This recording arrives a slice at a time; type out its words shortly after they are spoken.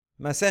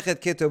Masechet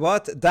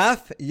Ketubot,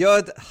 Daf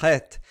Yod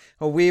Het.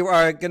 We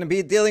are going to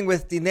be dealing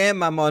with Dinei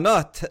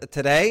Mamonot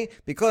today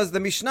because the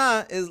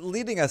Mishnah is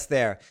leading us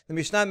there. The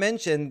Mishnah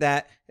mentioned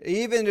that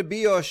even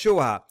Rabbi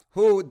Yoshua,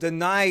 who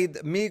denied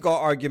Migo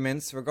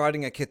arguments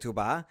regarding a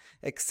ketubah,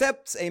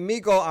 accepts a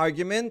Migo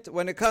argument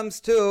when it comes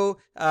to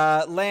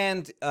a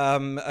land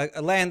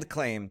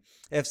claim.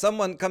 If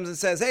someone comes and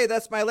says, hey,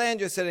 that's my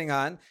land you're sitting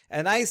on,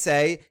 and I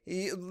say,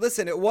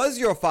 listen, it was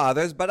your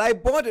father's, but I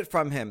bought it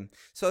from him.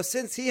 So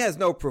since he has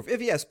no proof,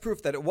 if he has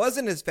proof that it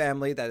wasn't his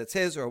family, that it's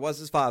his or it was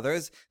his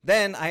father's,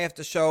 then I have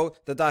to show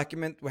the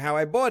document how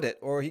I bought it,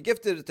 or he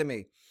gifted it to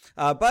me.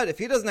 But if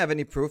he doesn't have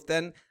any proof,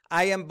 then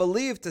I am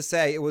believed to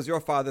say it was your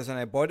father's and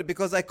I bought it,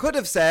 because I could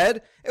have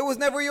said it was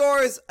never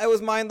yours, it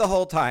was mine the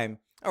whole time.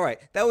 All right,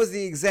 that was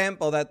the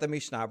example that the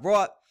Mishnah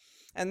brought.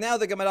 And now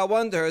the Gemara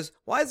wonders,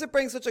 why does it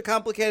bring such a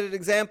complicated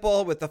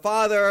example with the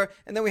father?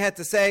 And then we had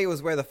to say it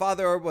was where the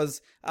father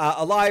was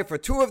alive for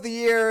 2 of the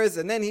years,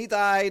 and then he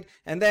died,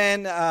 and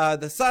then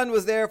the son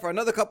was there for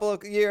another couple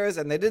of years,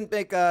 and they didn't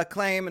make a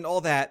claim and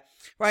all that.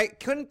 Right?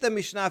 Couldn't the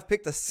Mishnah have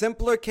picked a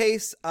simpler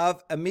case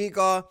of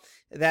amigo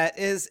that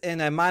is in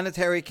a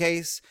monetary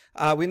case?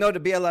 We know the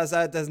Rabbi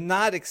Elazar does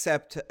not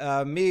accept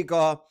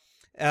migo.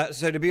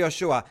 So the Rabbi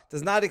Yoshua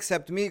does not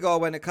accept migo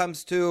when it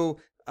comes to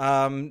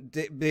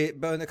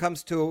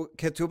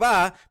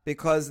ketubah,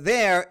 because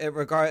there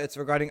it's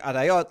regarding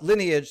arayot,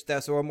 lineage,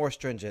 so we're more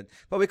stringent.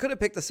 But we could have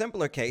picked a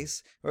simpler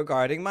case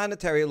regarding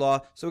monetary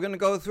law, so we're going to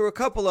go through a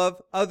couple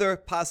of other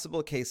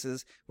possible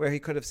cases where he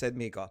could have said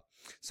migo.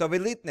 So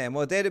vilitne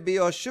modeh Rabbi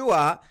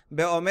Yoshua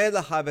beomer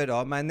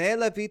lachavero maneh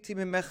laviti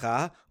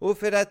mimecha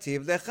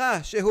uferativ lecha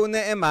shehu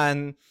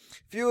ne'eman.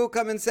 If you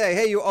come and say,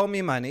 hey, you owe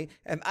me money,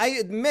 and I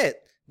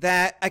admit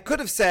that I could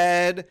have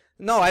said,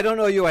 no, I don't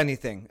owe you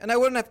anything, and I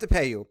wouldn't have to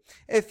pay you.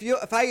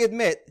 If I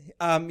admit,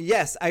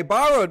 yes, I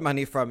borrowed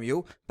money from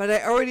you, but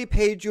I already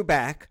paid you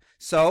back,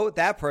 so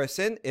that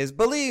person is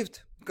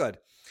believed. Good.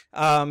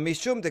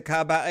 Mishum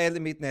dekaba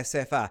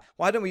mitnesefa.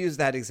 Why don't we use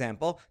that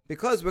example?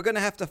 Because we're going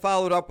to have to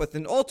follow it up with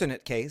an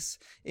alternate case.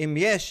 Im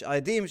yesh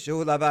adim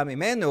shehu lava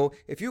mimenu.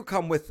 If you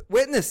come with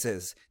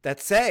witnesses that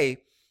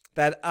say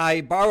that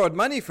I borrowed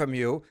money from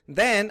you,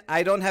 then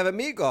I don't have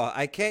amigo.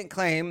 I can't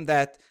claim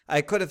that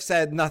I could have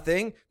said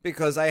nothing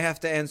because I have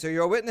to answer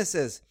your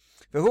witnesses.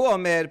 So in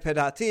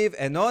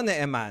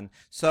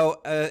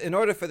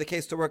order for the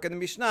case to work in the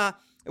Mishnah,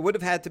 it would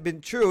have had to be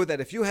true that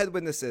if you had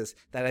witnesses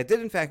that I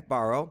did in fact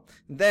borrow,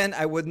 then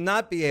I would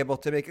not be able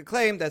to make a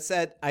claim that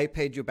said I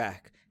paid you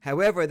back.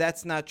 However,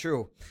 that's not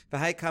true. The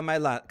bottom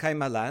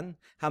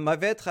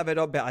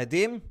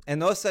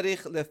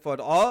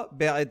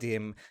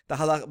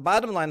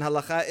line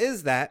halacha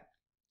is that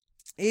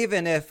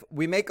even if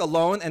we make a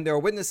loan and there are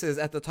witnesses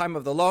at the time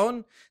of the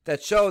loan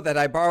that show that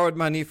I borrowed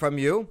money from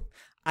you,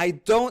 I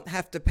don't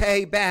have to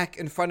pay back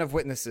in front of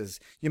witnesses.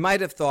 You might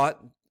have thought,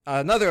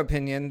 another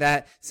opinion,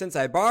 that since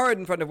I borrowed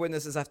in front of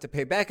witnesses, I have to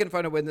pay back in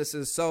front of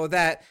witnesses so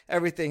that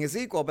everything is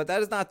equal. But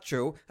that is not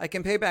true. I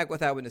can pay back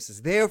without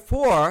witnesses.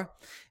 Therefore,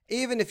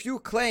 even if you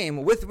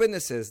claim with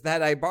witnesses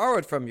that I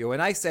borrowed from you,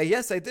 and I say,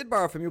 yes, I did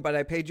borrow from you, but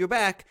I paid you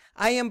back,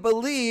 I am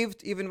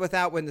believed, even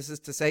without witnesses,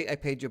 to say I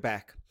paid you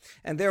back.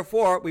 And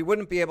therefore, we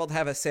wouldn't be able to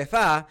have a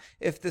sefa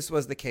if this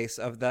was the case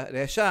of the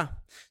resha.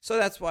 So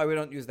that's why we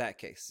don't use that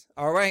case.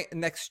 All right,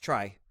 next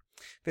try.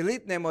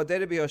 Vilitne modeh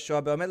Rabbi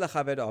Yoshua beomer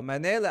lachavero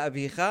maneh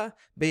leavicha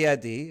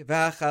beyadi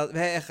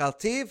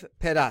ve'echaltiv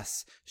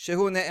peras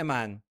shehu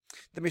ne'eman.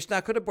 The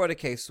Mishnah could have brought a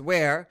case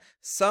where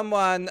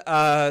someone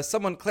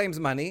claims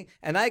money,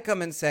 and I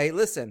come and say,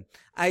 listen,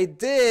 I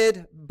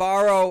did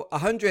borrow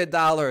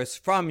 $100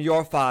 from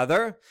your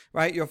father,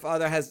 right? Your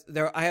father I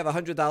have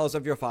 $100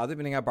 of your father,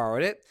 meaning I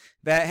borrowed it,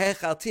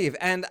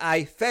 and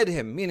I fed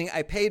him, meaning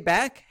I paid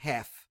back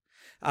half.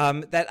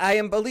 That I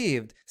am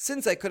believed.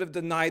 Since I could have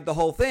denied the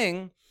whole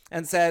thing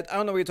and said, I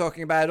don't know what you're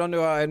talking about,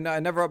 I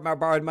never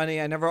borrowed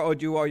money, I never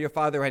owed you or your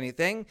father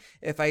anything.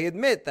 If I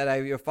admit that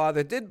your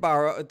father did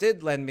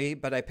lend me,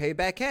 but I paid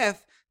back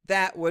half,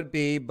 that would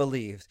be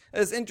believed.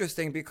 It's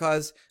interesting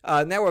because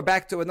now we're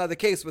back to another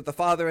case with the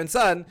father and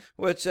son,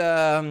 which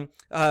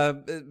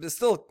is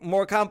still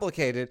more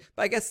complicated,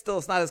 but I guess still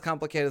it's not as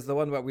complicated as the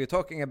one that we were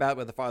talking about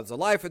where the father's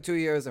alive for 2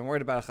 years and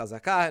worried about a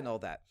chazakah and all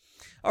that.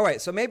 All right,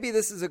 so maybe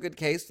this is a good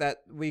case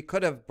that we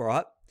could have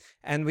brought.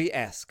 And we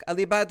ask,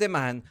 Aliba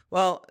deman.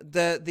 Well,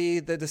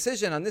 the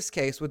decision on this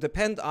case would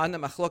depend on the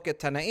machloket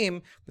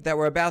Tanaim that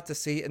we're about to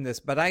see in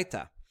this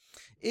baraita.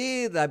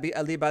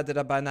 Aliba de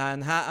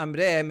Rabbanan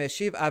ha'amre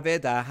meshiv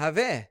aveda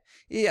haveh.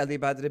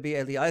 Aliba de Rabbi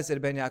Eliezer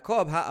ben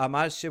Yaakov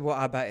ha'amar shivu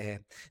aba'eh.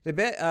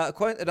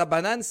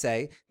 Rabbanan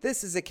say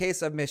this is a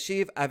case of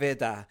meshiv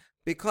aveda,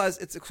 because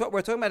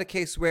we're talking about a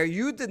case where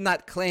you did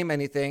not claim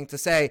anything to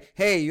say,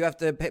 hey, you have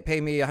to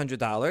pay me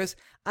 $100.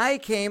 I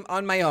came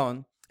on my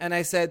own and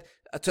I said,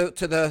 to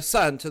the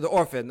son, to the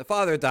orphan, the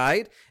father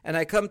died, and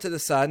I come to the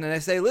son and I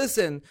say,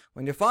 listen,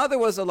 when your father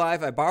was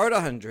alive, I borrowed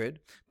 100,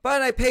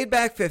 but I paid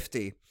back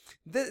 50.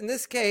 In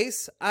this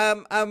case,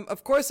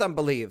 of course I'm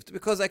believed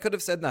because I could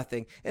have said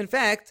nothing. In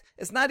fact,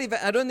 it's not even.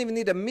 I don't even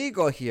need a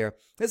migo here.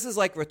 This is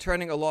like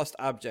returning a lost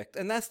object,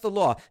 and that's the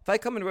law. If I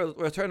come and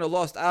return a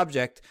lost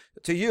object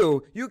to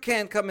you, you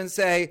can't come and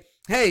say,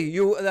 "Hey,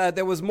 you,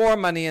 there was more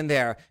money in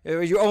there.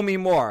 You owe me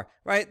more."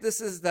 Right?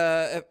 This is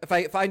if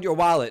I find your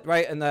wallet,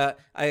 right, and I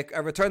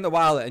return the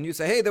wallet, and you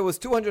say, "Hey, there was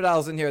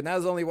 $200 in here, and now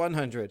there's only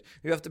 100.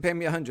 You have to pay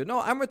me 100."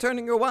 No, I'm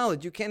returning your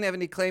wallet. You can't have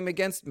any claim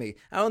against me.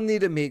 I don't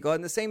need a migo.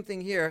 And the same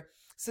thing here.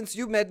 Since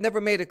you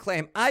never made a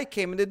claim, I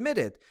came and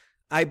admitted.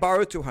 I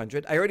borrowed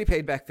 200. I already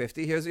paid back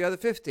 50. Here's the other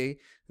 50.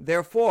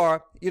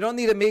 Therefore, you don't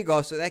need a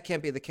migo, so that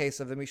can't be the case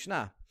of the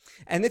Mishnah.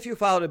 And if you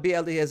follow the Rabbi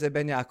Eliezer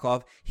ben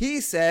Yaakov,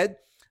 he said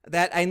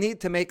that I need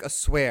to make a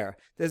swear.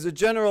 There's a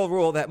general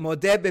rule that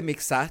modeh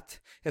b'miksat.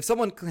 If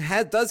someone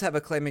does have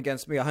a claim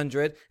against me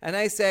 100, and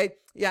I say,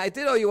 yeah, I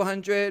did owe you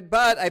 100,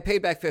 but I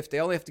paid back 50.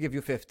 I only have to give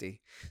you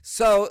 50.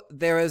 So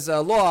there is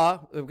a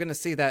law, we're going to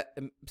see that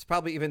it's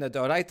probably even a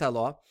Doraita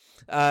law,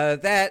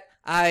 that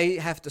I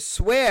have to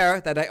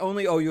swear that I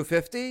only owe you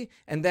 50,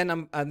 and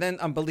then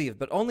I'm believed,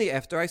 but only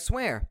after I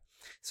swear.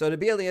 So the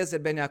Rabbi Eliezer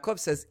ben Yaakov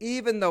says,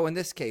 even though in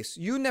this case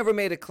you never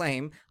made a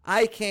claim,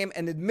 I came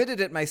and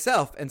admitted it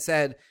myself and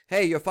said,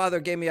 hey, your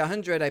father gave me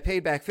 100, I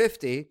paid back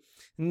 50.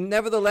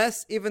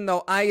 Nevertheless, even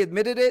though I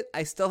admitted it,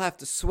 I still have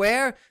to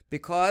swear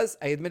because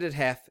I admitted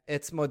half.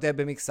 It's modeh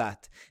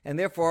b'miksat. And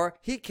therefore,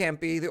 he can't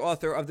be the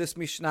author of this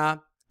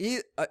Mishnah.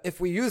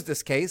 If we use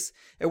this case,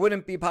 it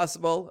wouldn't be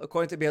possible,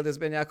 according to Rabbi Eliezer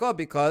ben Yaakov,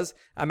 because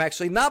I'm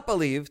actually not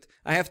believed.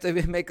 I have to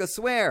make a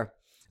swear.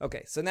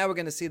 Okay, so now we're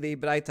going to see the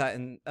Braita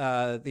in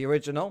the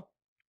original.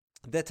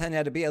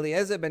 Detanya Rabbi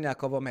Eliezer ben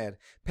Yaakov Omer,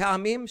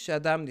 Pa'amim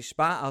she'adam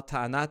nishba al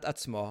ta'anat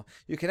atzmo.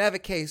 You can have a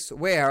case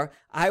where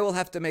I will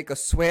have to make a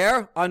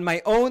swear on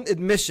my own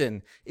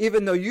admission,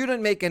 even though you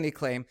didn't make any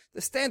claim.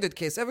 The standard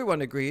case, everyone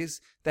agrees,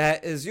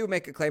 that is you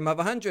make a claim of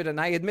 100 and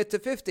I admit to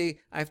 50,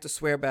 I have to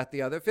swear about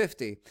the other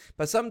 50.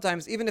 But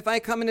sometimes, even if I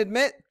come and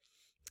admit,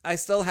 I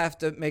still have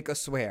to make a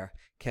swear.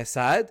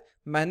 Kesad,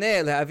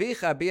 Maneh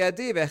le'avicha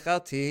bi'adi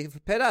v'echalti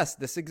peras.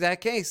 This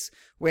exact case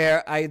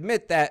where I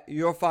admit that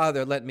your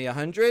father lent me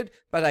 100,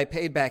 but I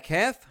paid back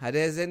half.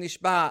 Hareh ze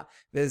nishba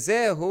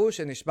v'zehu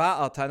shenishba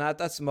al tanat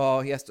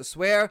atzmo. He has to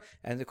swear,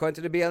 and according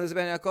to the Rabbi Eliezer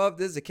ben Yaakov,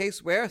 this is a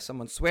case where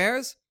someone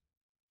swears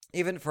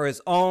even for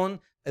his own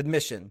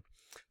admission.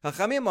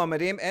 Chachamim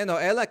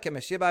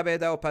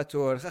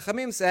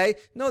say,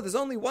 no, there's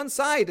only one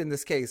side in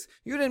this case.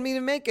 You didn't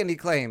even make any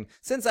claim.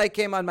 Since I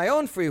came on my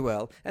own free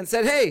will and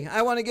said, hey,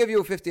 I want to give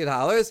you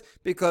 $50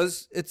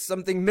 because it's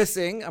something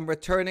missing. I'm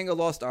returning a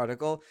lost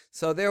article.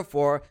 So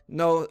therefore,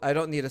 no, I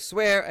don't need a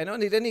swear. I don't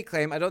need any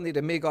claim. I don't need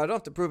a migo. I don't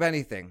have to prove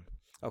anything.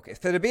 Okay,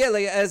 so Rabbi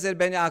Eliezer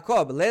ben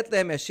Yaakov, let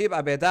them yeshiv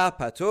abeda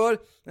patur.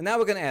 And now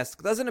we're going to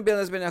ask, doesn't Rabbi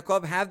Eliezer ben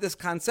Yaakov have this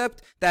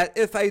concept that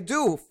if I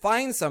do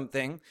find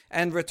something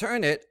and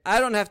return it,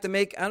 I don't have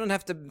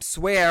to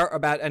swear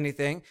about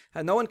anything,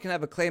 and no one can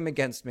have a claim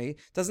against me?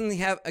 Doesn't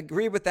he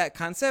agree with that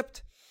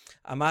concept?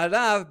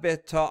 Amarav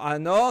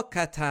beto'ano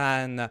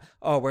katan.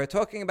 Oh, we're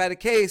talking about a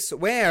case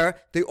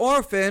where the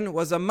orphan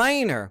was a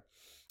minor,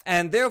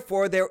 and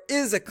therefore there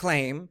is a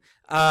claim.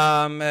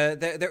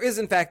 There is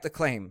in fact a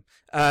claim.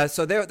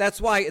 That's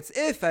why it's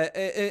if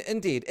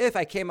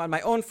I came on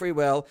my own free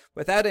will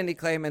without any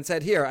claim and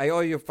said, here, I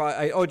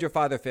owed your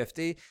father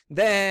 50,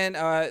 then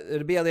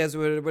Rabbi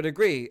Eliezer would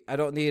agree. I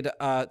don't need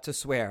to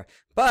swear.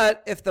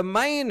 But if the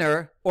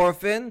minor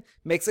orphan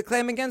makes a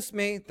claim against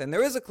me, then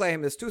there is a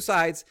claim. There's two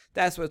sides.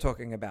 That's what we're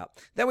talking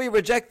about. Then we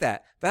reject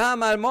that. Wait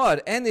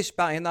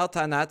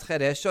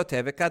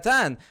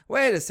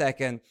a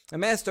second. The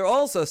master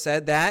also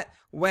said that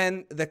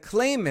when the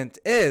claimant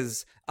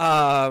is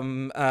a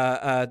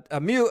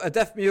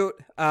deaf mute,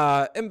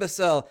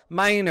 imbecile,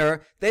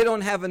 minor, they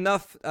don't have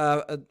enough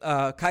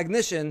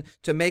cognition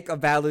to make a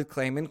valid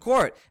claim in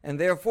court, and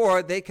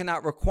therefore they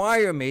cannot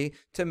require me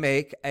to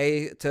make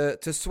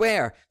to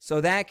swear.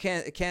 So that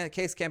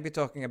case can't be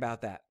talking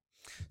about that.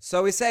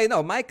 So we say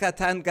no, my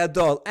katan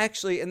gadol.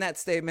 Actually, in that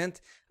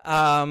statement,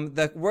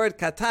 the word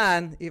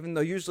katan, even though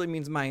usually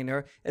means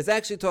minor, is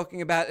actually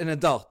talking about an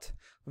adult.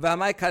 So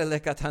why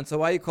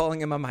are you calling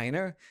him a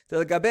minor?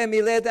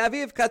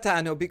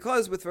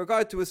 Because with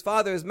regard to his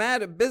father's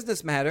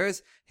business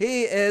matters,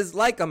 he is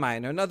like a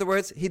minor. In other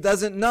words, he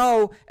doesn't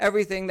know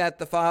everything that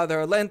the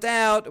father lent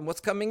out and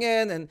what's coming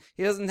in, and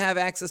he doesn't have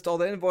access to all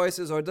the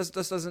invoices, or just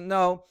doesn't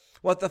know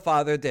what the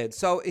father did.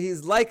 So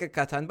he's like a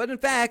katan, but in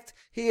fact,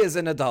 he is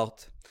an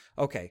adult.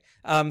 Okay,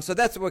 so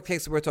that's what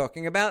case we're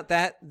talking about,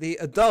 that the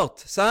adult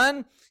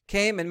son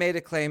came and made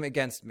a claim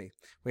against me.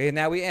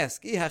 Now we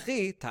ask,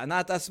 Ihachi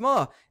tanat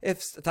asmo.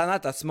 If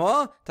tanat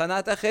asmo,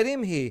 tanat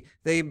acherim hi.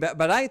 The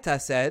Baraita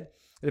said,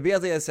 Rabbi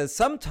Eliezer says,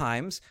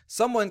 sometimes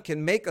someone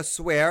can make a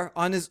swear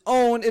on his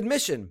own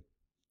admission.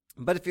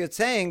 But if you're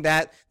saying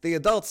that the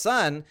adult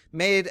son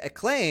made a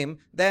claim,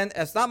 then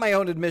it's not my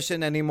own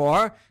admission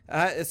anymore.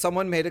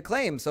 Someone made a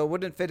claim, so it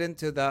wouldn't fit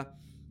into the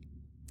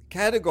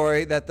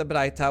category that the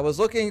Baraita was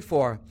looking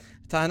for.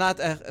 Tanat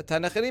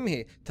acherim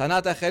hi.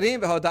 Tanat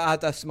acherim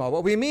v'hoda'at asmo.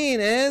 What we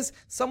mean is,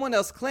 someone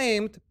else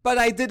claimed, but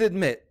I did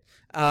admit.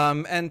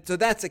 And so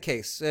that's a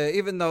case.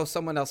 Even though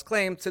someone else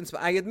claimed, since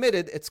I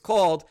admitted, it's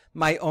called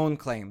my own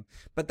claim.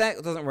 But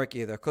that doesn't work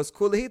either, because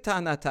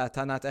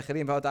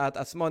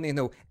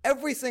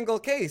every single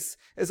case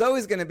is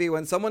always going to be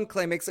when someone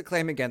makes a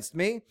claim against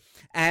me,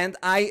 and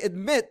I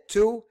admit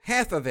to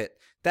half of it.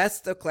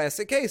 That's the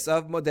classic case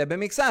of modeh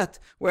b'miksat,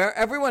 where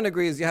everyone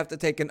agrees you have to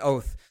take an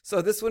oath.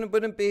 So this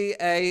wouldn't be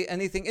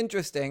anything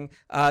interesting,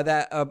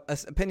 that an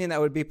opinion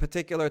that would be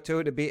particular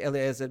to be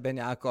Eliezer ben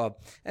Yaakov.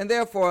 And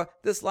therefore,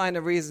 this line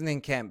of reasoning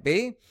can't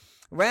be.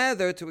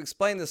 Rather, to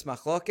explain this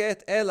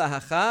machloket,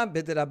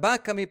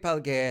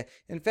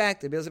 in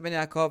fact, Eliezer ben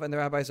Yaakov and the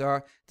rabbis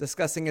are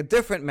discussing a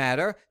different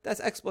matter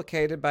that's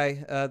explicated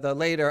by the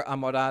later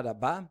Amora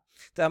Rabbah.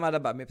 How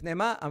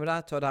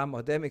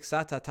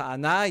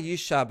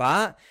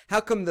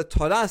come the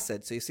Torah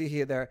said? So you see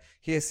here that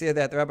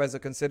the rabbis are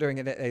considering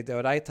it a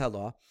Deoraita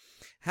law.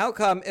 How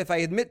come if I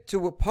admit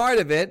to a part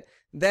of it,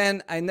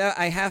 then I know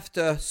I have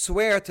to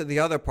swear to the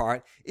other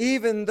part,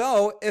 even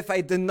though if I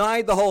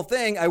denied the whole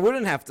thing, I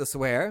wouldn't have to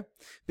swear?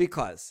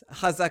 Because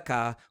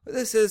Chazakah,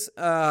 this is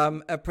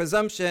a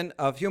presumption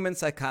of human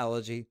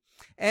psychology.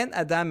 And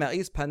Adam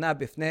me'is pana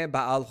bifnei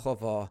ba'al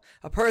chovo.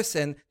 A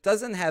person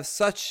doesn't have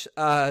such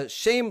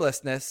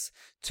shamelessness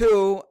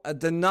to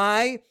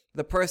deny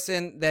the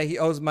person that he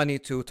owes money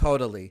to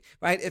totally,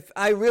 right? If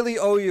I really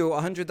owe you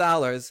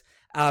 $100,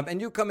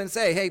 and you come and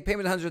say, hey, pay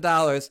me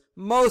 $100,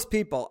 most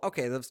people,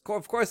 okay, of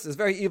course there's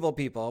very evil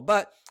people,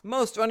 but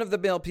most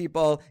run-of-the-mill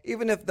people,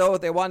 even if though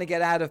they want to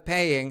get out of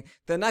paying,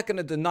 they're not going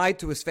to deny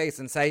to his face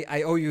and say,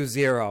 I owe you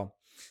 $0.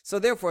 So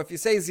therefore, if you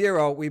say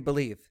 0, we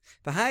believe.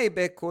 And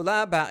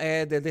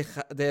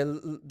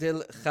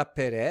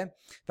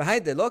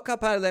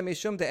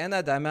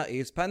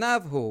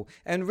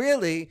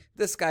really,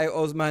 this guy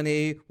owes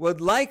money,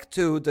 would like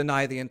to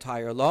deny the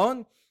entire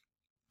loan,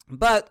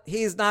 but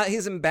he's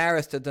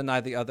embarrassed to deny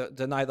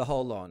the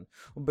whole loan.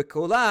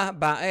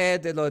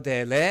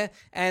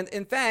 And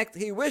in fact,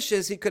 he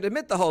wishes he could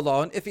admit the whole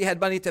loan if he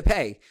had money to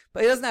pay.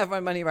 But he doesn't have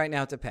money right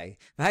now to pay.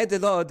 But he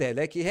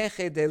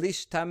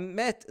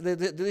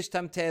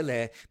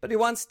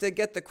wants to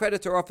get the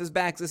creditor off his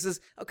back. So he says,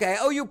 okay, I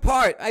owe you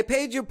part. I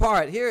paid you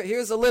part.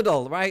 Here's a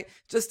little, right?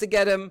 Just to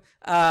get him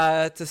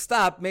to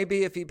stop.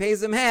 Maybe if he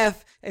pays him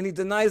half and he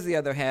denies the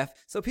other half.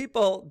 So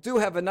people do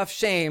have enough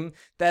shame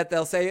that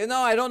they'll say, no,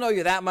 I don't owe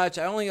you that much.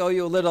 I only owe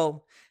you a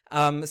little.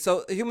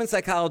 So human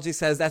psychology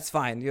says that's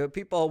fine.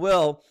 People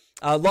will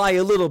lie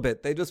a little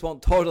bit. They just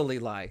won't totally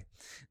lie.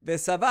 And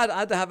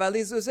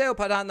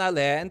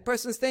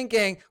person's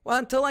thinking, well,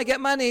 until I get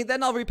money,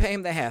 then I'll repay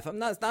him the half.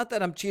 It's not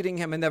that I'm cheating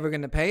him and never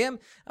going to pay him.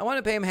 I want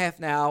to pay him half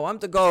now. I want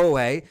him to go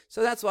away.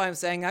 So that's why I'm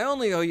saying I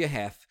only owe you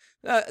half.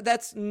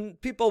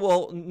 People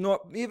will,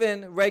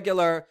 even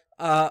regular,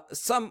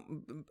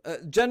 some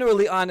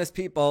generally honest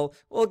people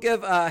will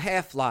give a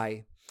half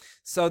lie.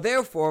 So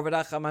therefore,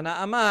 that's why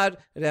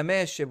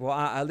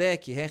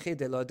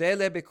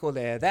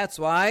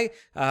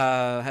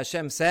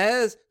Hashem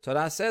says,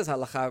 Torah says,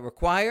 Halacha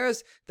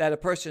requires that a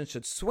person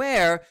should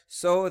swear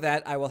so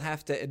that I will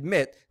have to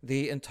admit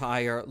the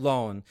entire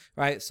loan,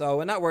 right? So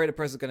we're not worried a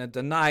person's going to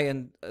deny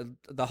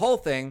the whole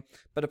thing,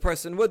 but a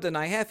person would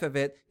deny half of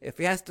it. If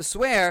he has to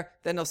swear,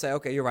 then he'll say,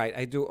 okay, you're right,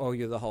 I do owe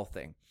you the whole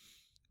thing.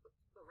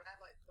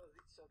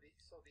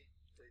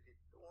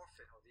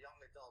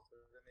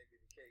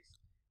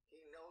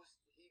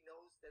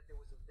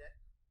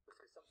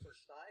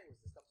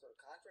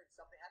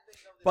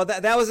 Well,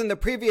 that was in the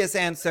previous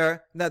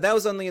answer. No, that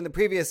was only in the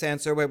previous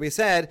answer where we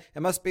said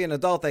it must be an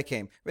adult that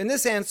came. In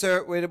this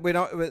answer, we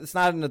don't. It's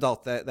not an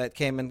adult that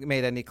came and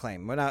made any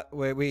claim.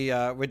 We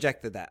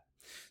rejected that.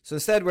 So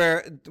instead,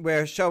 we're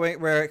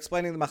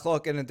explaining the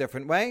machlok in a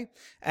different way,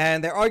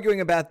 and they're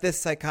arguing about this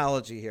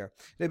psychology here.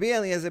 Rabbi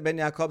Eliezer ben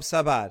Yaakov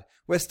Sabar.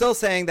 We're still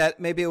saying that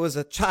maybe it was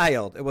a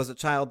child. It was a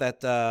child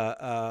that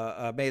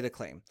made a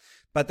claim,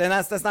 but then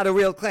that's not a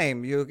real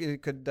claim. You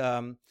could.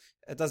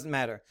 It doesn't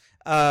matter.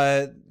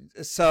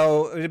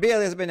 So Rabbi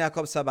Eliezer ben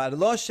Yaakov Sabar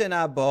lo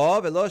shena bo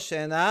velo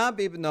shena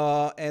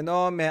bibno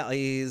eno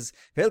me'iz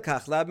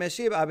vilkach lab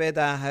meshib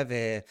abeda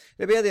have.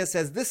 Rabbi Eliezer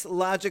says this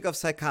logic of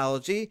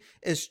psychology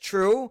is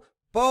true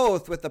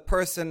both with the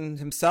person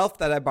himself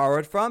that I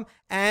borrowed from,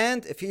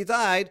 and if he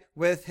died,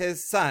 with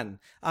his son.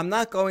 I'm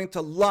not going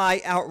to lie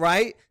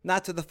outright,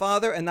 not to the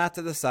father and not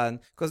to the son,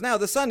 because now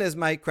the son is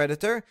my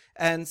creditor,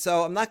 and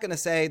so I'm not going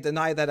to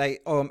deny that I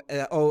owe him,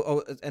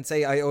 and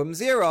say I owe him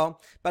 0,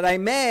 but I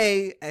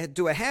may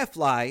do a half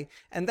lie,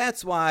 and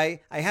that's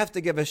why I have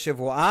to give a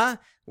shivu'ah,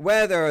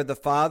 whether the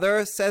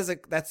father says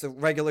that's a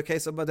regular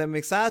case of modeh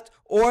miksat,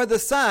 or the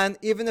son,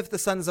 even if the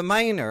son's a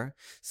minor.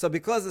 So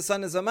because the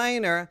son is a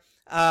minor,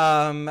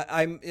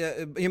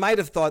 you might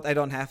have thought I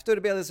don't have to.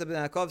 Rabbi Eliezer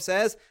ben Yaakov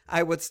says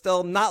I would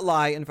still not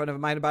lie in front of a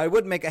minor, but I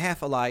would make a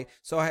half a lie,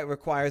 so it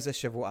requires a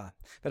shavua.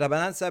 But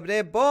Rabbanan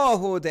Sabre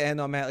bohu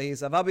de'eno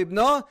me'iz, aval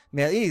bibno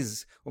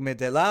me'iz,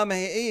 umedela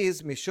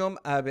me'iz mishum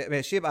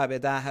meshiv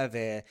abeda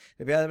haveh.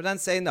 Rabbi Rabbanan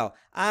say no.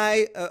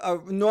 A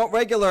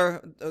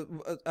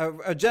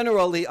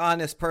generally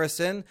honest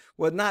person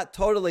would not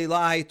totally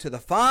lie to the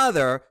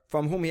father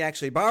from whom he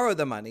actually borrowed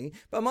the money,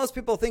 but most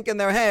people think in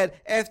their head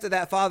after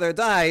that father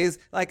dies,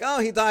 like, oh,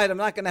 he died, I'm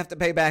not going to have to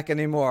pay back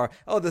anymore.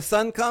 Oh, the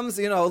son comes,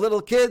 a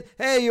little kid,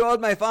 hey, you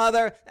owed my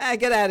father,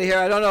 get out of here,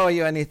 I don't owe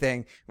you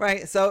anything,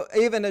 right? So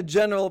even a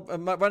general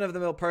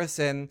run-of-the-mill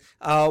person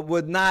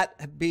would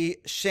not be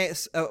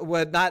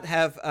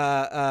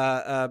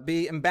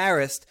be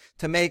embarrassed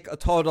to make a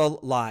total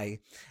lie.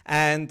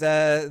 And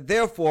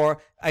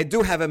therefore, I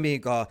do have a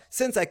migo.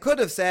 Since I could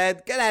have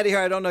said, get out of here,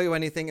 I don't owe you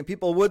anything, and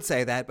people would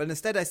say that, but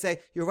instead I say,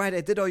 you're right,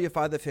 I did owe your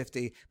father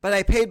 50, but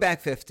I paid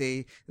back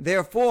 50.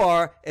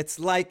 Therefore, it's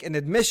like an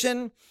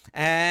admission,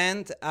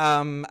 and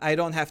I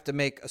don't have to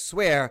make a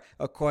swear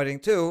according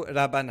to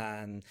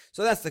Rabbanan.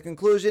 So that's the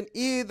conclusion.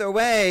 Either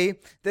way,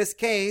 this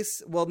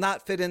case will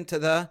not fit into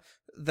the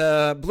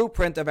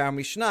blueprint of our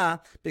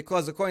Mishnah,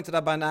 because according to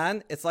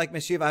Rabbanan, it's like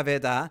Meshiv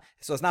Aveda,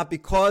 so it's not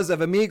because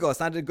of Amigo, it's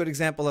not a good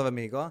example of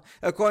Amigo.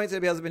 According to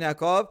Rabbi Eliezer ben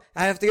Yaakov,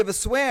 I have to give a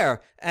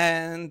swear,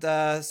 and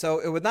so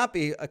it would not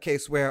be a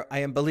case where I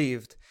am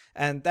believed.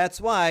 And that's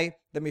why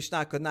the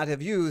Mishnah could not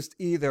have used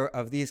either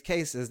of these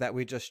cases that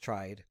we just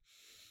tried.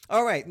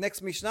 Alright,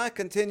 next Mishnah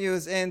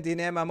continues in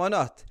Dinei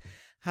Mamonot.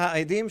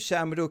 העדים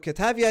שאמרו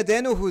כתב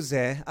ידינו הוא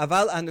זה,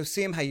 אבל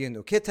אנוסים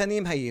היינו,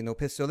 קטנים היינו,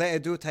 פסולי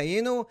עדות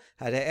היינו,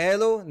 הרי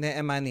אלו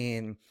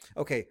נאמנים.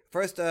 Okay,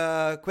 first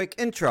a quick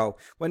intro.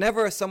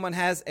 Whenever someone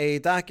has a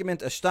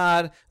document, a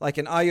shtar, like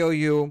an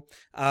IOU,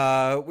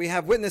 we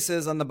have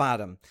witnesses on the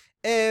bottom.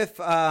 If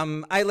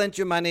I lent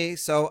you money,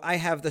 so I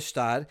have the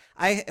shtar,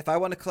 if I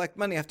want to collect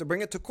money, I have to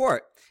bring it to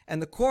court.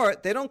 And the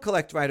court, they don't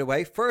collect right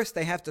away. First,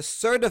 they have to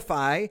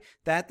certify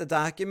that the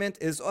document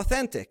is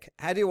authentic.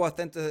 How do you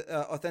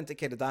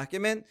authenticate a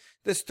document?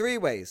 There's three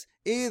ways.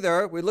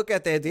 Either we look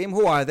at the edim,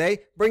 who are they?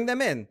 Bring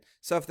them in.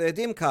 So if the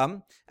edim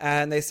come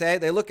and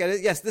they look at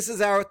it, yes, this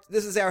is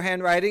our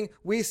handwriting.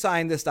 We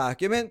signed this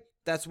document.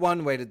 That's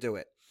one way to do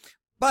it.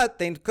 But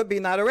they could be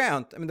not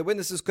around. I mean, the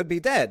witnesses could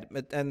be dead,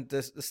 and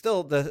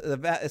still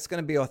it's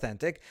going to be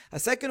authentic. A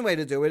second way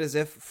to do it is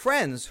if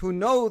friends who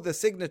know the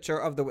signature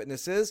of the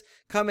witnesses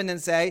come in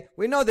and say,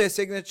 we know their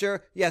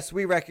signature, yes,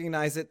 we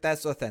recognize it,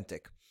 that's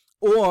authentic.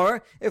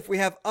 Or if we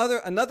have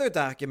another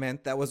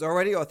document that was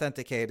already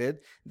authenticated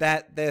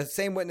that the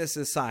same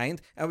witnesses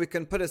signed, and we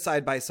can put it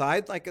side by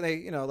side, like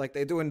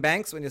they do in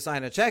banks when you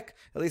sign a check.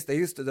 At least they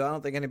used to do. I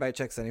don't think anybody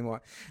checks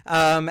anymore.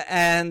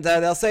 And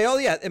they'll say, oh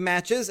yeah, it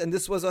matches, and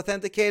this was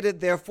authenticated.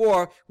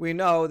 Therefore, we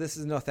know this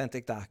is an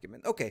authentic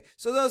document. Okay,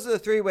 so those are the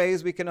three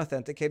ways we can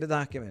authenticate a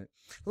document.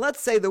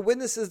 Let's say the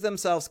witnesses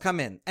themselves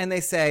come in and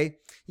they say,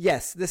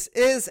 yes, this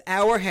is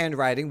our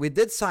handwriting. We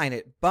did sign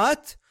it,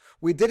 but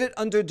we did it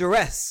under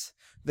duress.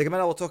 The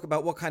Gemara will talk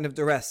about what kind of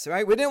duress,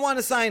 right? We didn't want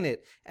to sign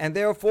it, and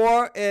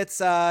therefore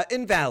it's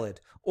invalid.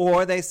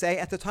 Or they say,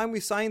 at the time we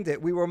signed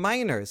it, we were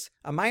minors.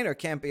 A minor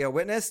can't be a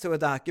witness to a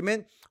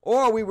document,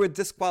 or we were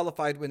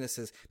disqualified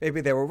witnesses.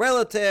 Maybe they were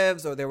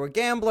relatives, or they were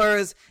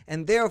gamblers,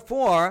 and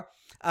therefore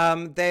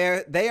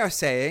they are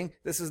saying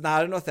this is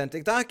not an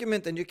authentic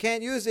document, and you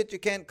can't use it. You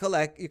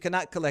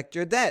cannot collect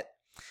your debt.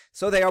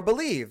 So they are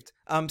believed,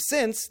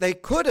 since they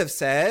could have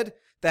said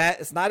that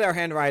it's not our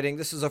handwriting,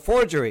 this is a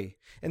forgery.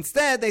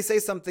 Instead, they say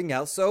something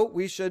else, so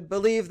we should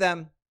believe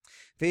them.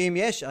 But if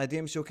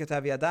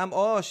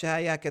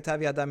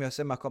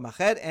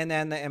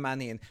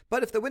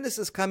the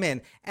witnesses come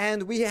in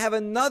and we have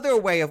another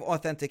way of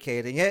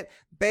authenticating it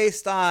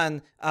based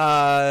on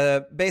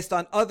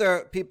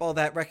other people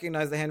that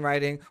recognize the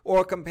handwriting,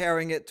 or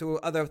comparing it to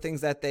other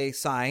things that they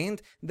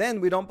signed, then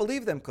we don't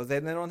believe them, because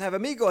they don't have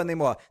amigo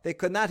anymore. They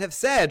could not have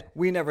said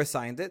we never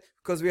signed it,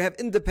 because we have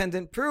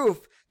independent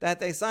proof that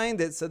they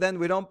signed it. So then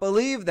we don't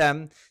believe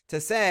them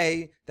to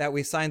say that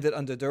we signed it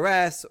under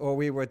duress or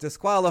we were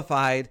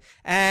disqualified,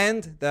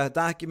 and the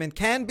document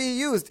can be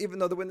used even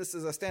though the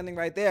witnesses are standing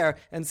right there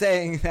and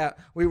saying that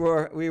we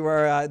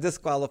were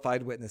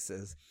disqualified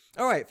witnesses.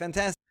 All right,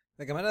 fantastic.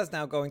 The Gemara is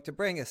now going to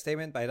bring a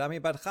statement by Rami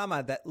Bar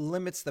Chama that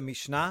limits the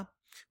Mishnah.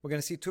 We're going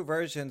to see two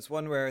versions,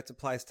 one where it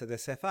applies to the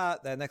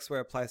Sefa, the next where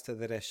it applies to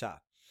the Resha.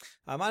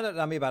 Amar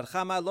Rami Bar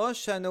Chama, lo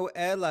shanu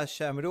ela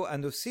shamru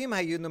anusim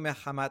hayunu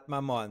mechamat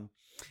mamon.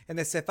 In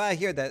the Sefa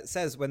here that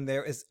says when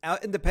there is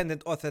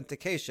independent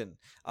authentication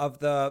of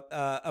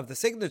the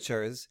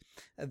signatures,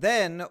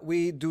 then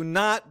we do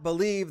not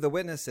believe the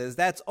witnesses.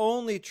 That's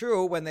only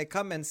true when they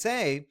come and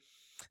say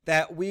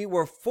that we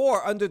were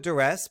under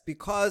duress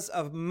because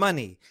of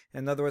money.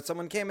 In other words,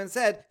 someone came and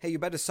said, hey, you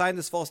better sign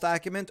this false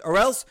document or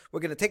else we're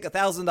going to take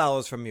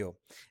 $1,000 from you.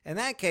 In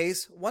that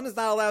case, one is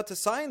not allowed to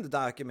sign the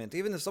document.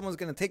 Even if someone's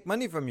going to take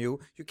money from you,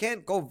 you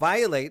can't go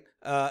violate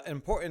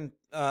important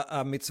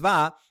a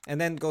mitzvah and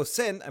then go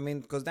sin,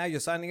 because now you're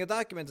signing a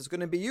document that's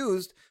going to be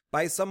used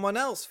by someone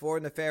else for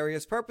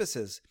nefarious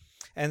purposes.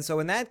 And so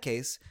in that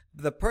case,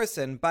 the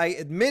person, by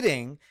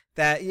admitting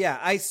that,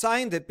 I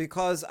signed it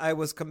because I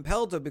was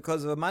compelled to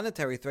because of a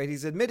monetary threat,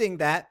 he's admitting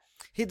that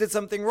he did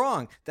something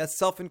wrong. That's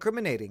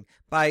self-incriminating.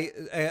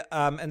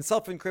 And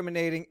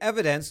self-incriminating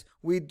evidence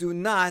we do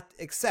not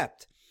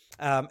accept.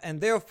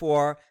 And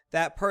therefore,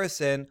 that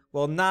person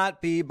will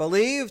not be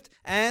believed,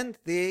 and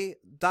the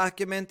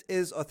document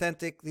is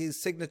authentic. The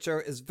signature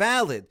is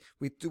valid.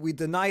 We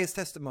deny his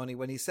testimony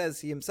when he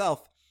says he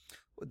himself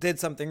did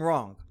something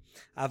wrong.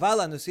 But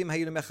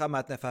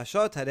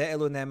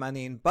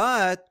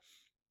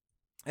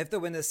if the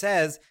witness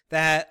says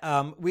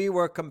that we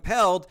were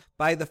compelled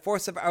by the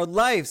force of our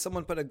life,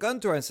 someone put a gun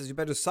to her and says, you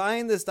better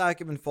sign this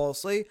document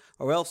falsely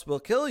or else we'll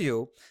kill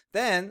you,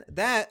 then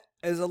that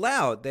is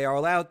allowed. They are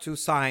allowed to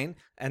sign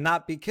and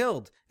not be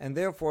killed. And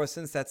therefore,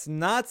 since that's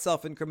not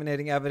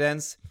self-incriminating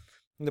evidence,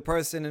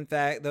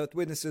 the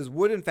witnesses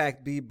would in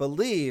fact be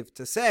believed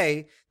to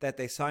say that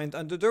they signed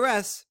under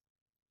duress,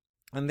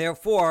 and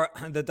therefore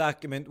the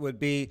document would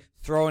be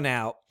thrown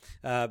out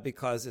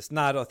because it's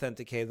not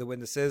authenticated. The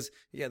witnesses,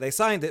 they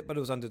signed it, but it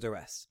was under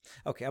duress.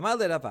 Okay, Amar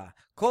le Rava.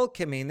 Kol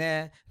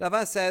kemineh.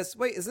 Rava says,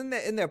 wait, isn't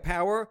it in their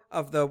power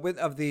of the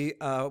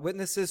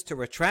witnesses to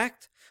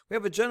retract? We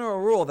have a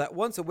general rule that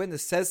once a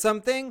witness says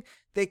something,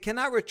 they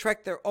cannot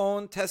retract their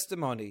own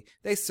testimony.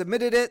 They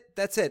submitted it.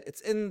 That's it.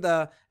 It's in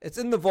the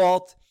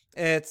vault.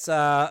 It's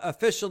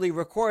officially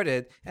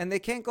recorded, and they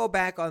can't go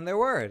back on their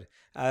word.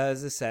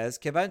 As it says,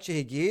 Kevan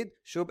shehigid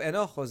shub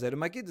eno chozer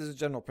magid. This is a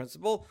general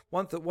principle.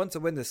 Once a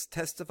witness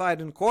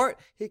testified in court,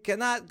 he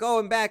cannot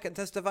go back and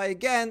testify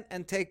again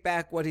and take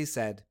back what he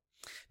said.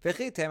 And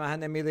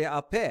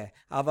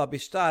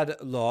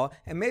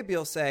maybe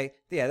you'll say,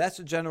 that's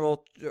a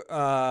general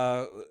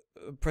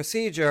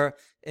procedure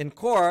in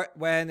court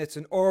when it's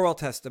an oral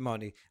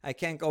testimony. I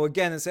can't go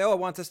again and say, I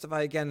want to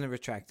testify again and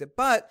retract it.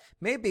 But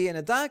maybe in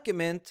a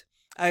document,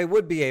 I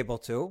would be able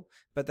to,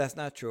 but that's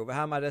not true. Resh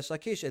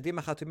Lakish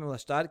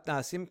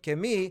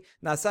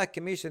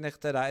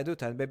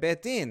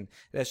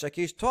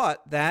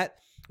taught that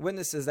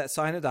witnesses that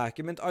sign a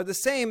document are the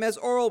same as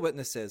oral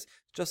witnesses.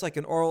 Just like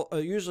an oral,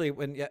 usually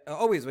when you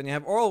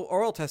have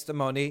oral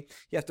testimony,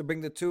 you have to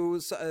bring the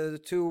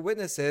two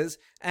witnesses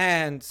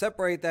and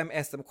separate them,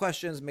 ask them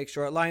questions, make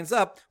sure it lines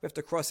up. We have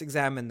to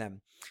cross-examine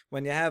them.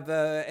 When you have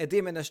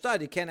edim and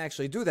ashtad, you can't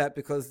actually do that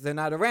because they're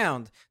not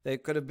around. They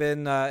could have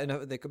been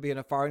they could be in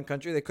a foreign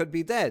country. They could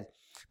be dead.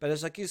 But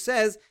as Lakish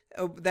says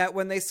that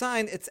when they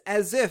sign, it's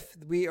as if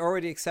we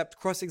already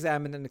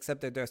cross-examine and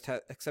accept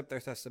their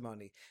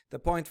testimony. The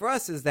point for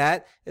us is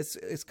that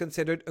it's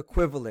considered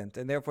equivalent,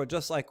 and therefore,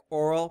 just like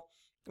oral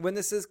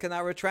witnesses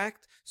cannot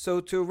retract, so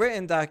too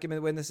written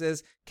document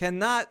witnesses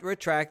cannot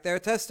retract their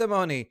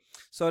testimony.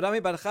 So Rami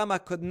Bar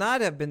Chama could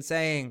not have been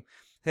saying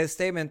his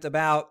statement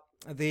about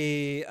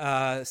the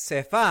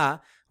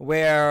sefa,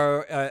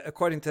 where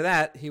according to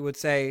that he would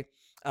say,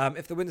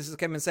 if the witnesses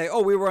came and say,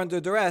 we were under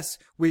duress,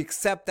 we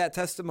accept that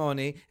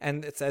testimony,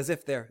 and it's as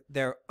if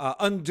they're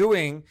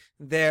undoing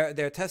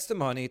their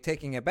testimony,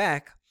 taking it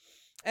back.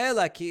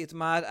 Rather,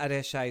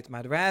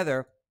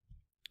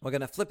 we're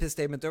going to flip his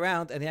statement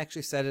around, and he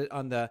actually said it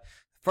on the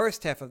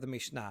first half of the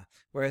Mishnah,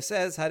 where it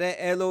says, Hare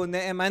elu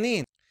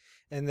ne'emanin.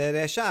 In the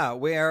Resha,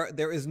 where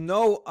there is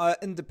no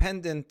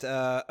independent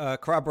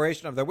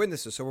corroboration of their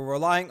witnesses, so we're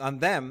relying on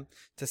them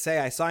to say,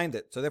 I signed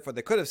it. So therefore,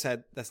 they could have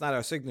said, that's not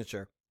our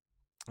signature.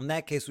 In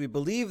that case, we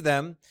believe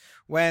them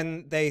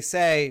when they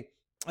say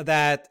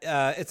that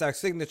it's our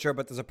signature,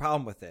 but there's a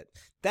problem with it.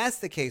 That's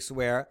the case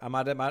where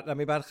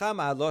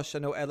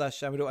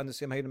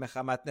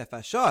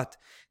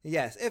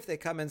yes, if they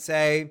come and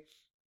say,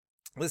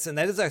 listen,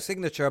 that is our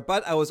signature,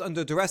 but I was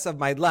under duress of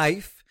my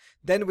life,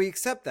 then we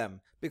accept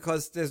them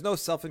because there's no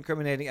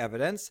self-incriminating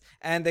evidence,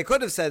 and they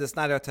could have said it's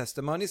not our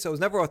testimony, so it was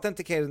never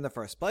authenticated in the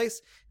first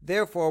place.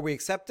 Therefore, we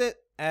accept it,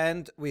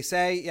 and we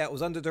say, it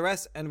was under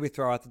duress, and we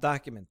throw out the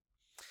document.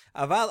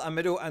 Aval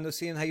amiru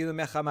anusin hayunu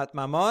mechamat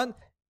mamon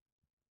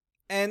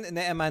and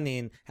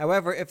ne'emanin.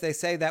 However, if they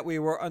say that we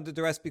were under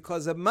duress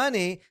because of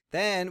money,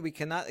 then we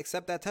cannot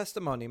accept that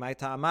testimony. My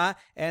ta'ama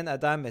en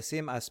adam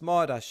mesim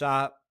asmo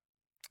rasha.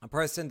 A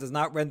person does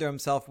not render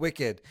himself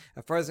wicked.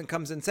 A person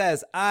comes and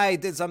says, I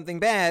did something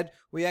bad,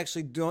 we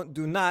actually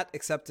do not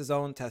accept his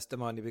own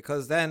testimony,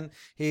 because then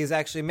he's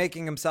actually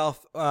making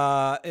himself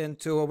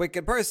into a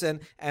wicked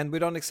person, and we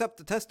don't accept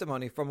the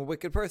testimony from a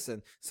wicked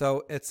person.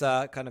 So it's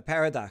a kind of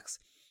paradox.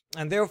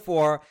 And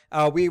therefore,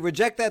 we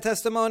reject that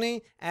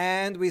testimony,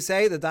 and we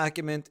say the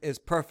document is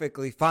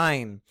perfectly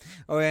fine.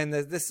 And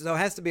this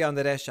has to be on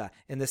the Resha.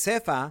 In the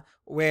Sefa,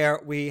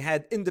 where we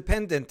had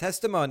independent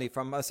testimony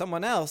from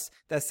someone else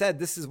that said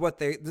this is what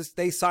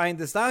they signed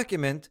this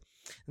document,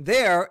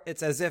 there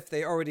it's as if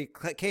they already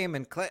came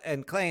and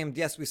claimed,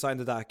 yes, we signed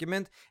the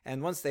document.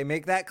 And once they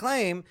make that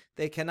claim,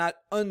 they cannot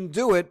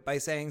undo it by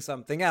saying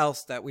something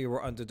else, that we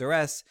were under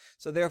duress.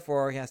 So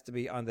therefore, he has to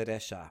be on the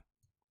Resha.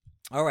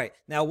 All right.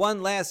 Now,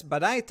 one last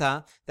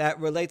baraita that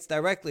relates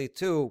directly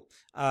to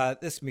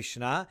this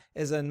Mishnah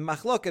is a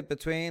machloket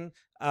between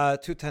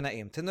two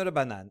Tanaim, Tanu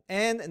Rabbanan,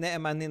 and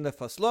ne'emanin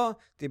lefaslo.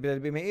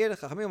 Rabbi Meir,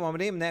 Chachamim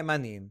omrim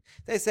ne'emanin.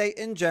 They say,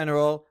 in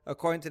general,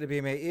 according to the Rabbi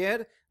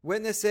Meir,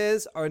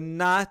 witnesses are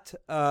not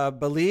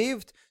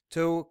believed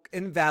to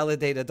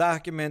invalidate a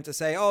document, to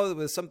say, oh, there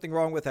was something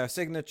wrong with our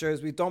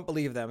signatures. We don't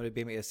believe them,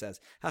 Rabbi Meir says.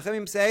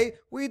 Chachamim say,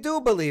 we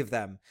do believe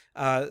them.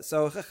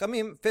 So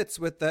Chachamim fits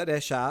with the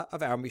Resha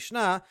of our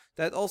Mishnah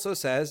that also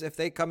says, if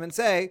they come and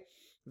say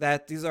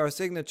that these are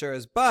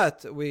signatures,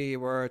 but we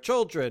were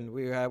children,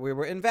 we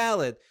were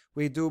invalid,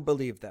 we do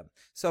believe them.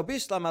 So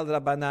Bishlam al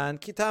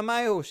Rabbanan,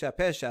 Kitamayu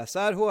Shapesh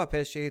Asar Hu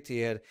Apesh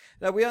Yitir.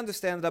 Now we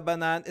understand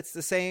Rabbanan, it's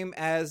the same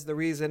as the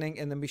reasoning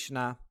in the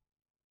Mishnah,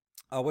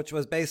 which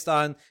was based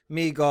on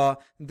Miga.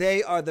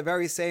 They are the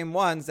very same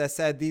ones that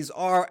said these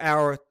are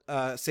our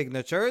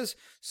signatures.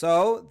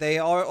 So they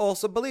are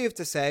also believed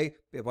to say,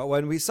 but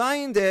when we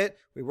signed it,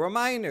 we were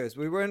minors,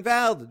 we were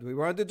invalid, we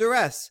were under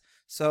duress.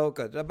 So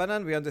good.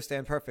 Rabbanan, we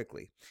understand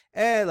perfectly.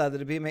 Ela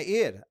Rabbi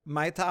Meir,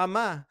 my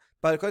ta'ama.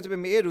 But according to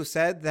Rabbi Meir, who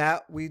said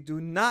that we do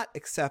not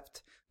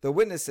accept the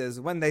witnesses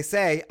when they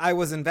say, I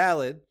was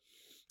invalid,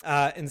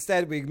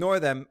 instead we ignore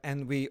them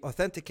and we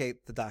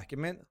authenticate the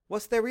document.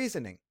 What's their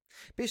reasoning?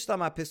 If they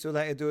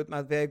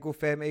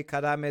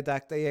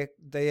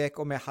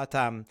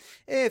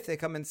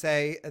come and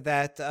say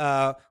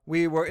that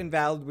we were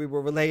invalid, we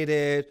were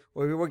related,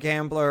 or we were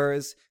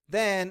gamblers,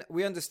 then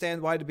we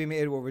understand why the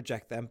Bimei will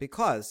reject them,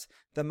 because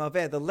the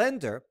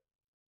lender,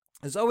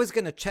 is always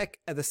going to check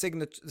the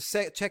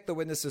signature, check the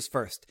witnesses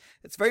first.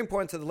 It's very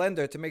important to the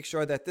lender to make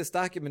sure that this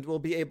document will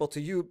be able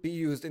to be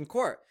used in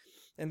court,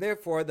 and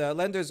therefore the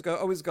lender is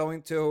always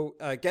going to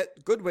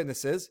get good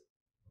witnesses.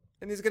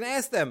 And he's going to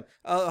ask them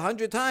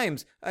 100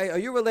 times, are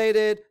you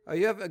related? Are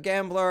you a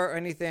gambler or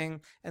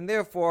anything? And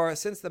therefore,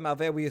 since the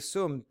Malveh, we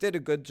assume, did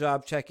a good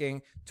job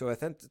checking to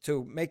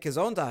make his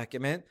own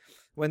document,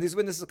 when these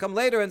witnesses come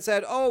later and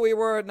said, oh, we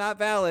were not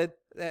valid,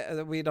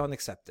 we don't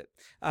accept it.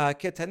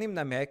 Ketanim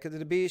namek,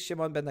 Rabbi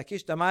Shimon ben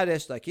Lakish, damar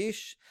Resh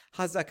Lakish,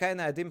 hazakay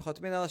na'adim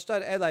chotmin al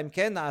ashtar, ela im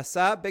ken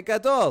na'asa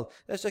begadol.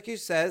 Resh Lakish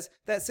says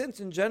that since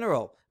in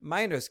general,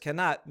 minors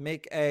cannot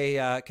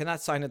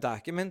sign a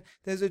document,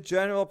 there's a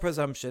general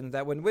presumption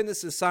that when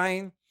witnesses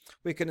sign,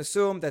 we can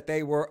assume that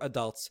they were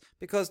adults,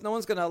 because no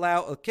one's going to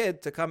allow a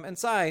kid to come and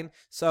sign,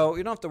 so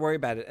you don't have to worry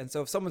about it. And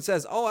so if someone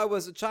says, oh, I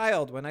was a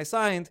child when I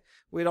signed,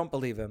 we don't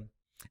believe him.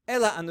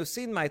 Ela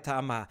anusin my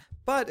ta'ama.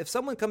 But if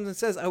someone comes and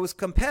says, I was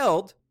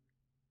compelled,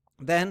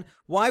 then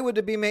why would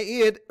the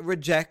Bimeir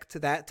reject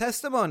that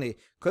testimony?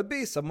 Could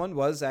be someone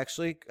was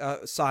actually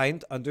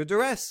signed under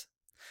duress.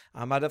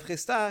 Amar Rav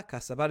Chisda,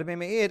 Kasabar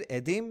Bimeir,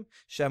 Edim,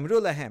 Shamru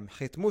Lahem,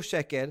 Chitmu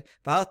Sheker,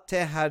 Val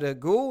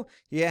Teharegu,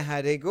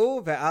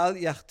 Yeharegu, Ve'al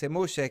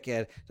Yachtemu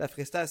Sheker. Rav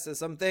Chisda says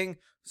something,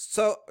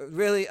 so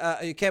really,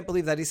 you can't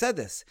believe that he said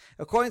this.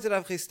 According to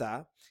Rav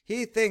Chisda,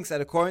 he thinks that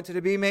according to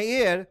the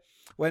Bimeir,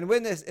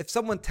 if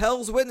someone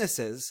tells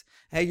witnesses,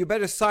 hey, you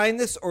better sign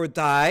this or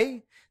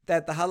die,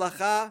 that the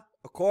halacha,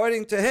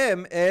 according to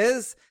him,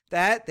 is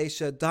that they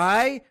should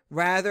die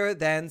rather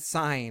than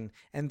sign.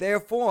 And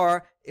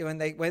therefore, when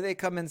they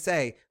come and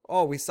say,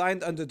 oh, we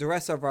signed under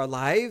duress of our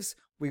lives,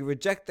 we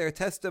reject their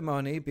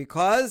testimony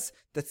because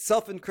that's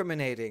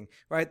self-incriminating,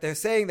 right? They're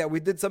saying that we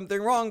did something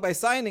wrong by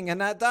signing and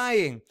not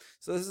dying.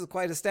 So this is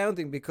quite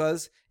astounding,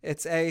 because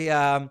it's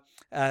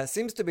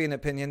seems to be an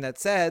opinion that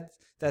says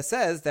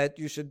that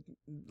you should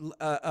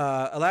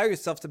allow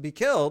yourself to be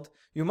killed.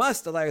 You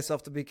must allow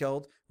yourself to be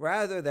killed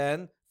rather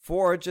than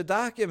forge a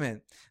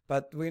document.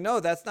 But we know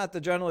that's not the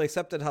generally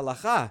accepted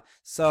halacha.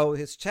 So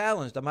his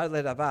challenge, Amar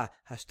le Rava,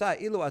 Hashta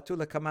ilu atu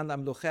lekaman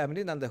amluche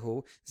amrinan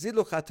lehu,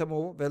 zilu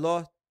chatamu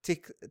velo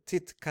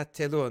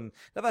titkatelun.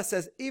 Rava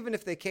says, even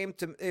if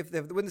if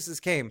the witnesses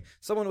came,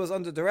 someone was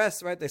under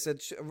duress, right? They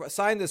said,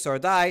 sign this or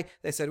die.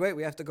 They said, wait,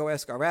 we have to go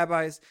ask our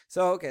rabbis.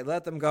 So, okay,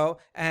 let them go.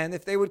 And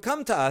if they would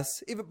come to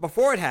us, even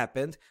before it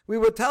happened, we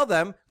would tell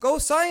them, go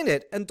sign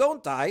it and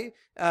don't die.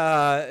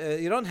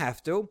 You don't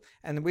have to.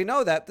 And we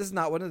know that this is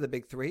not one of the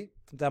big three.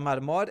 The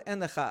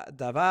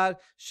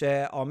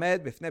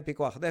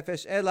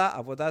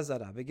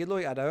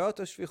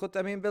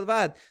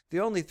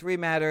only three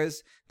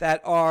matters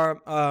that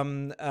are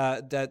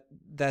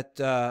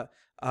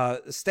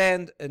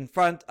stand in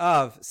front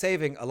of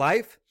saving a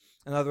life,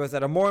 in other words,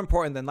 that are more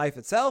important than life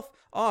itself,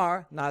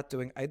 are not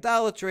doing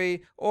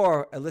idolatry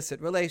or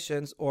illicit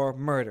relations or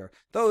murder.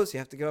 Those you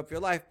have to give up your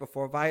life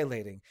before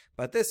violating.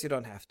 But this you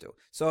don't have to.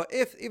 So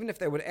even if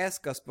they would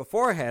ask us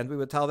beforehand, we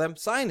would tell them,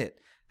 sign it.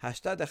 Now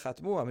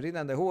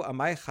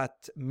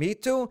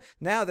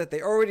that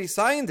they already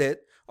signed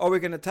it, are we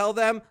going to tell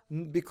them,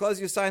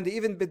 because you signed it,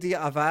 even b'di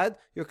avad,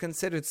 you're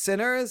considered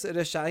sinners,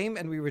 reshaim,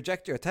 and we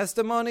reject your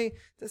testimony?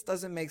 This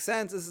doesn't make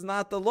sense. This is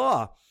not the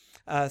law.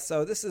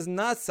 So this is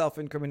not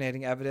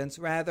self-incriminating evidence.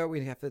 Rather,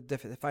 we have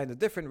to find a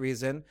different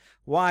reason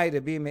why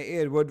Rabbi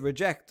Meir would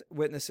reject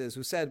witnesses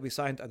who said we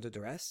signed under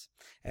duress.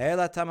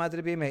 Ela tamad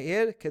Rabbi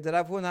Meir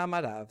k'Rav Huna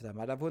Amarav.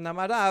 Rav Huna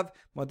Amarav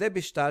modeh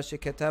bishtar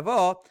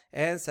sheketavo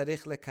en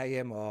sarich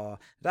lekayemo.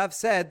 Rav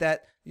said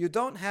that you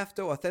don't have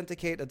to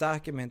authenticate a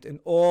document in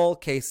all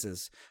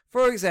cases.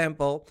 For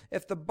example,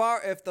 if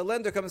the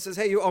lender comes and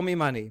says, "Hey, you owe me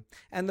money,"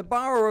 and the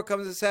borrower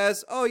comes and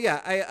says, "Oh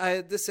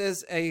yeah, this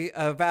is a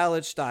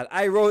valid shtar.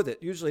 I wrote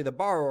it." Usually, the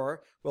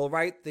borrower will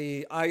write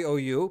the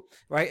IOU,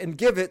 right, and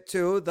give it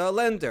to the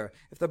lender.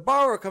 If the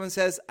borrower comes and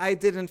says, "I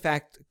did in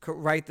fact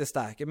write this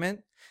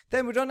document,"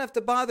 then we don't have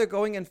to bother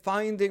going and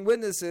finding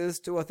witnesses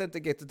to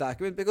authenticate the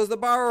document, because the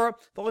borrower,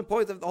 the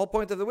whole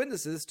point of the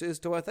witnesses is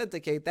to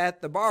authenticate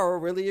that the borrower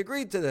really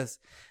agreed to this.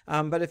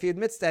 But if he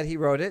admits that he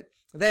wrote it,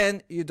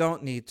 then you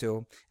don't need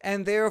to.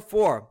 And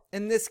therefore,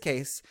 in this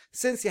case,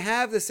 since you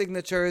have the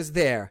signatures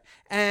there,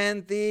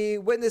 and the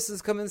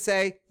witnesses come and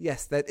say,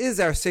 "Yes, that is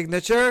our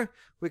signature,"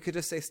 we could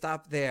just say,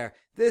 stop there.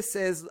 This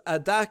is a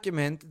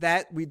document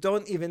that we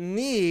don't even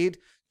need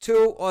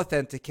to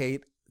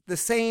authenticate, the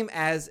same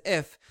as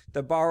if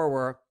the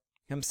borrower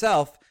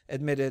himself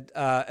admitted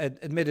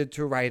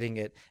to writing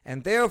it.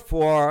 And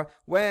therefore,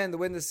 when the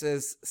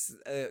witnesses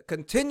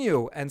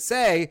continue and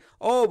say,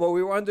 "Oh, but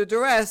we were under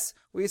duress,"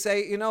 we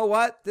say, "You know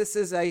what? This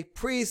is a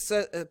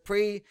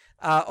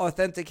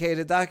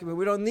authenticated document.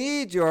 We don't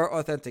need your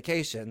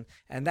authentication."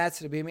 And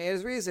that's Rabbi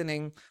Meir's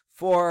reasoning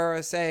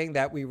for saying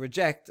that we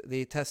reject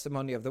the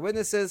testimony of the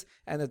witnesses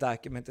and the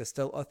document is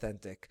still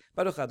authentic.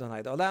 Baruch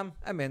Adonai Olam.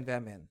 Amen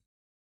ve'amen.